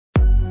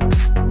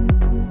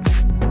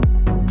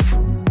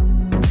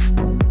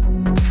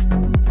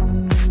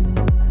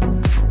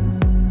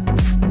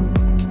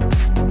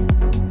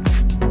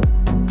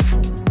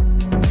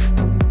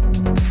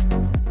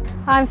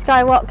I'm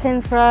Sky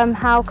Watkins from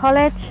Howe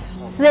College.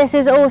 So this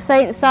is All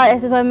Saints site,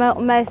 this is where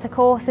most of the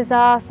courses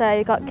are. So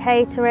you've got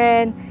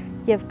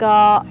catering, you've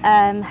got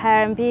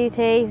hair and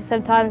beauty.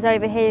 Sometimes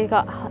over here you've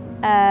got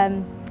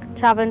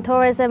travel and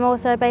tourism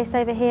also based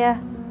over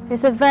here.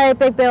 It's a very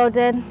big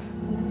building.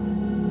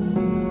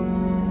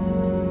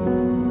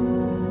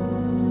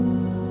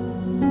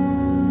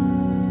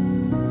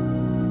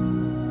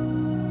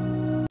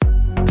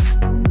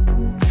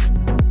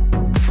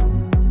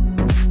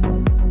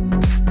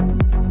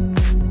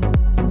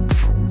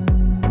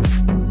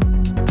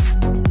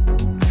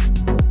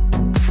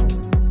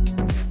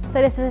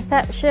 So this is a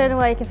reception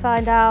where you can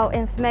find out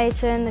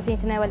information if you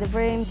need to know where the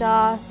rooms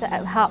are, that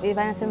will help you with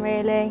anything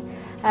really.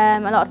 A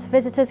lot of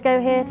visitors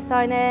go here to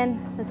sign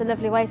in. There's a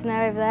lovely waiting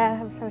area over there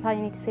every time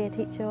you need to see a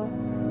teacher.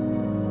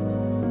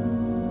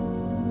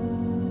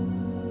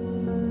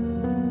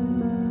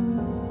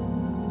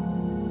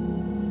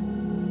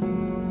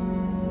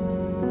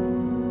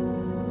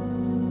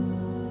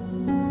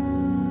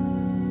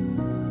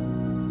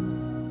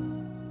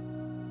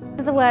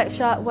 This is a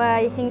workshop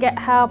where you can get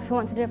help if you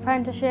want to do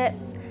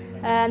apprenticeships.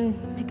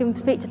 You can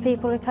speak to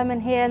people who come in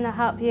here and they'll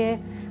help you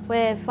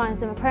with finding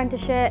some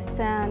apprenticeships,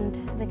 and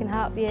they can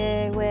help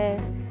you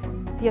with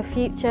your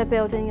future,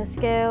 building your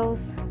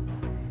skills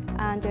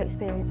and your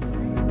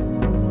experience.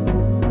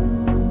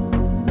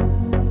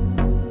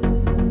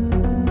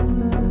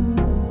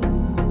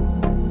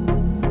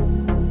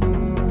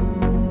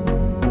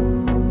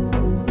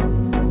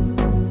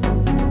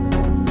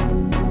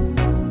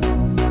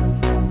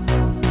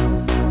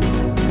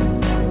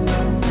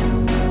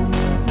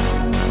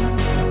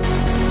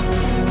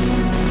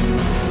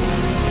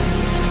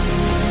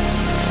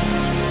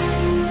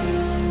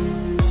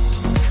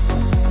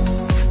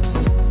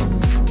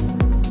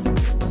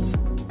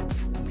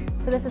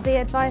 So this is the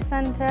Advice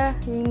Centre.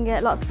 You can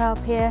get lots of help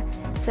here.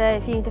 So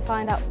if you need to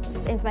find out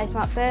information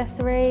about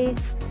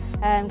bursaries,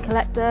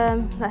 collect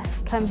them,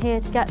 come here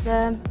to get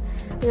them.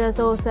 There's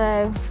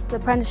also the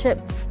apprenticeship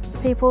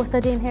people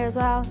studying here as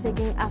well, so you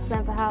can ask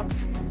them for help.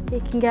 You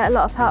can get a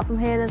lot of help from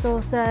here. There's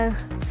also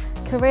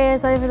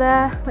careers over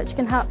there, which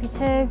can help you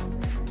too.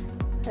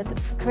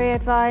 Career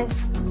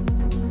advice.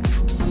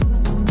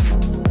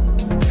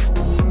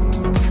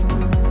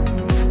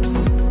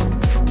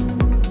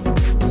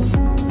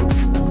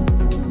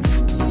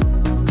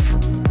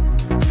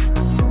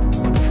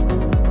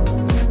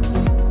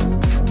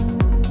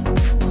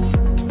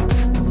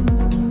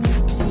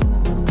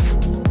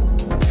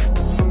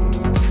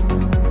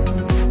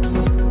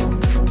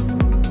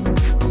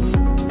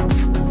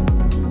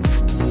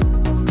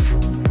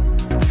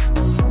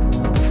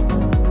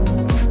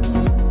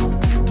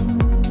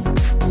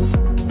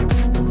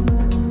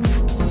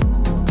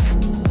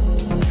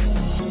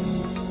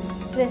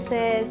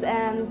 This is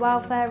the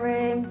welfare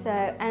room, so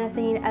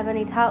anything you ever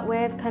need help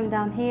with, come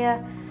down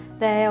here.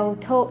 They'll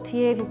talk to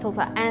you if you talk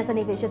about anything,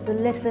 if it's just the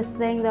littlest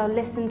thing, they'll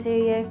listen to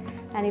you.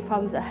 Any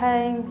problems at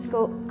home,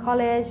 school,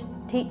 college,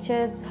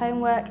 teachers,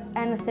 homework,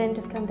 anything,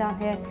 just come down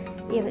here,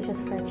 even if it's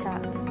just for a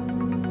chat.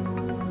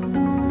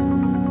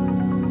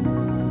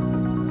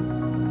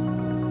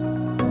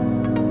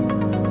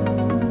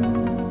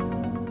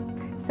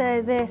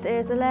 So this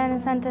is a learning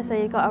centre, so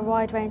you've got a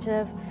wide range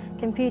of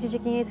computers you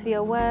can use for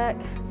your work,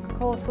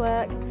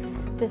 coursework,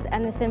 just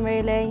anything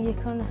really.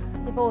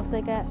 You've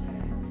also got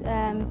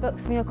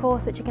books from your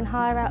course which you can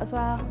hire out as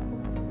well.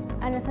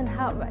 Anything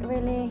help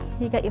really.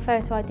 You get your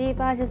photo ID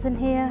badges in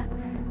here.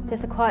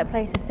 Just a quiet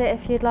place to sit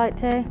if you'd like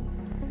to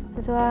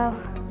as well.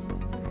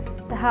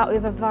 They help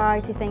with a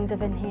variety of things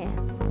within here.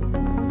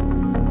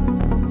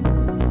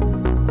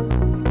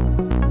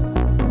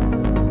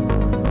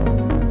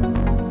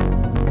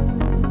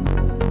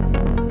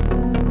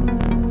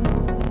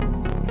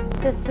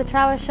 This is the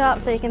travel shop,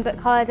 so you can book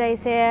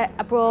holidays here,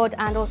 abroad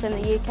and also in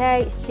the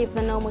UK. It's cheaper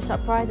than normal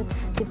shop prices.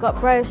 You've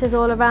got brochures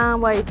all around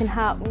where you can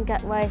help and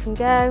get where you can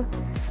go.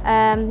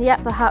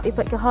 Yep, they'll help you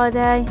book your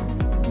holiday.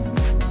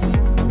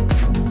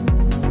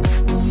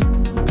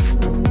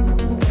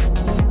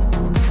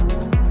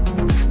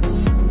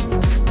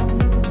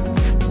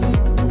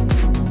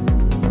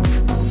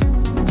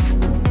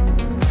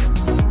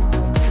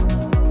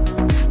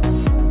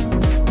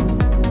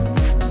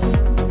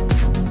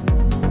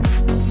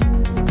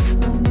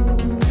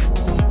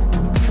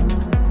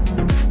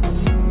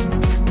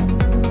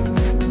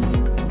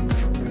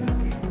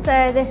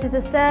 So this is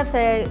a serve,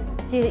 so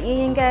student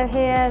union go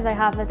here, they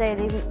have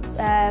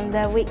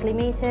their weekly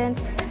meetings.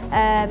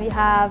 You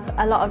have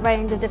a lot of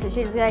range of different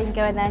students there. You can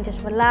go in there and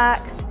just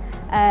relax,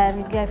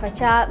 you can go for a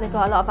chat. They've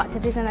got a lot of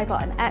activities and they've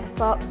got an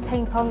Xbox,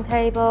 ping pong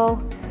table,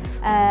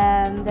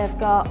 they've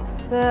got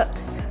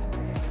books,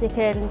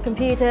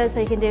 computers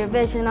so you can do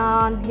revision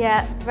on.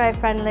 Yeah, very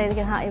friendly, they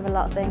can help you with a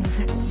lot of things.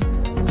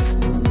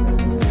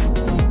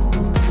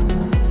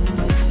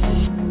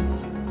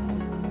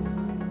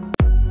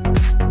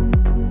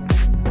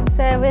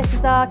 So this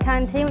is our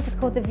canteen, which is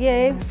called The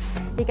View.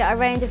 You get a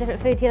range of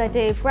different food here.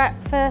 They do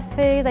breakfast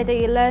food, they do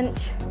your lunch,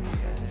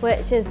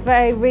 which is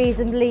very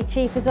reasonably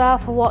cheap as well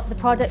for what the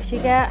products you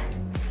get.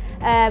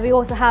 We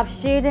also have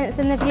students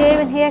in the view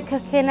in here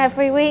cooking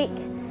every week.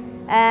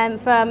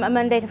 From a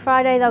Monday to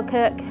Friday they'll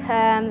cook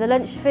the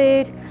lunch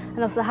food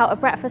and also help with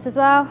breakfast as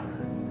well.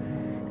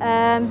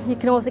 You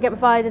can also get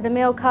provided a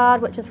meal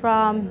card which is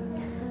from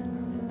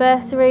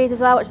bursaries as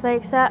well, which they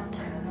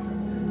accept.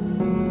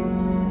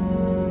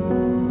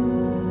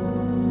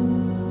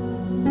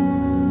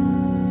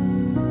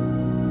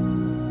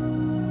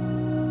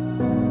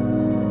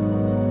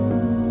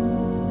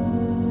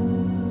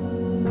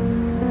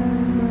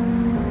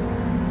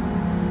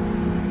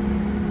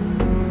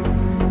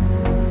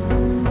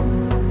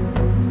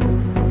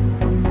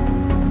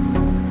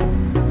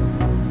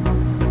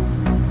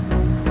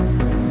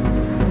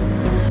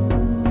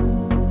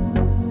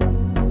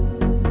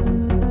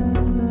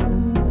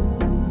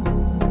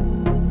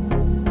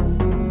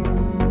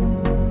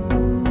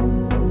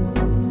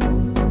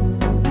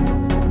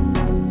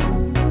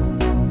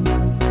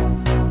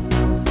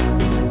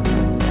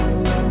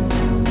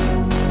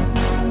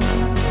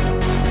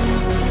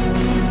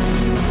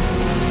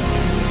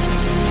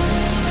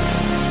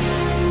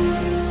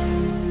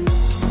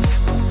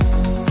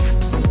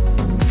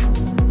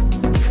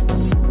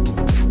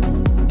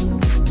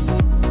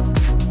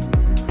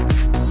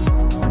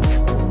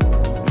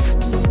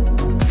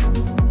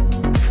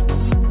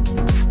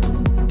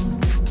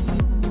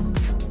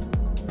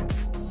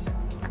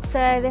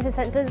 So this is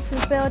St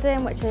Dunstan's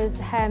building, which is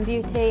hair and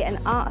beauty and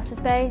arts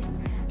space.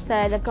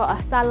 So they've got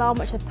a salon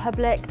which the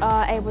public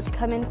are able to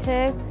come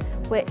into,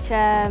 which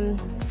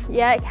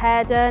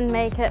hair done,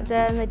 makeup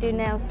done, they do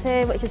nails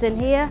too, which is in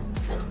here.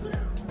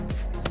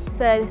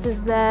 So this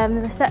is the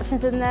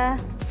reception's in there,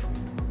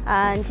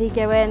 and you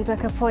go in,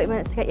 book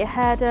appointments to get your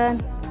hair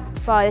done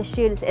by the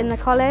students in the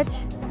college,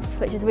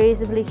 which is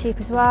reasonably cheap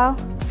as well.